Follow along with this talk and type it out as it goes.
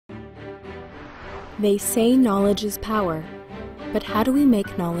They say knowledge is power, but how do we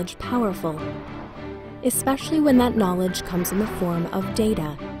make knowledge powerful? Especially when that knowledge comes in the form of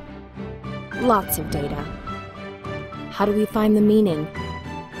data. Lots of data. How do we find the meaning?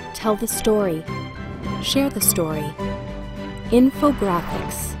 Tell the story. Share the story.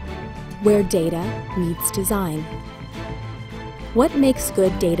 Infographics, where data meets design. What makes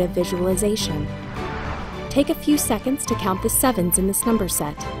good data visualization? Take a few seconds to count the 7s in this number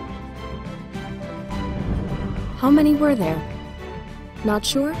set. How many were there? Not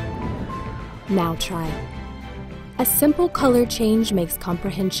sure? Now try. A simple color change makes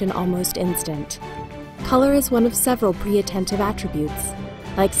comprehension almost instant. Color is one of several pre-attentive attributes,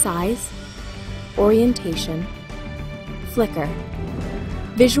 like size, orientation, flicker.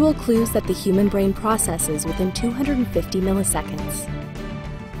 Visual clues that the human brain processes within 250 milliseconds.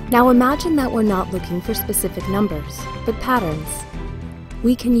 Now imagine that we're not looking for specific numbers, but patterns.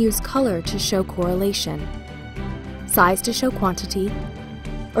 We can use color to show correlation, size to show quantity,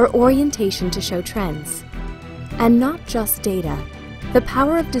 or orientation to show trends. And not just data. The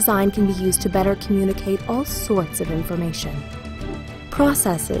power of design can be used to better communicate all sorts of information.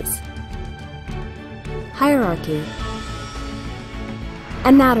 Processes, hierarchy,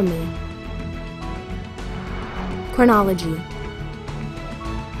 anatomy, chronology.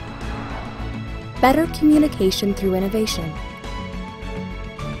 Better communication through innovation.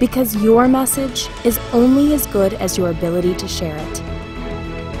 Because your message is only as good as your ability to share it.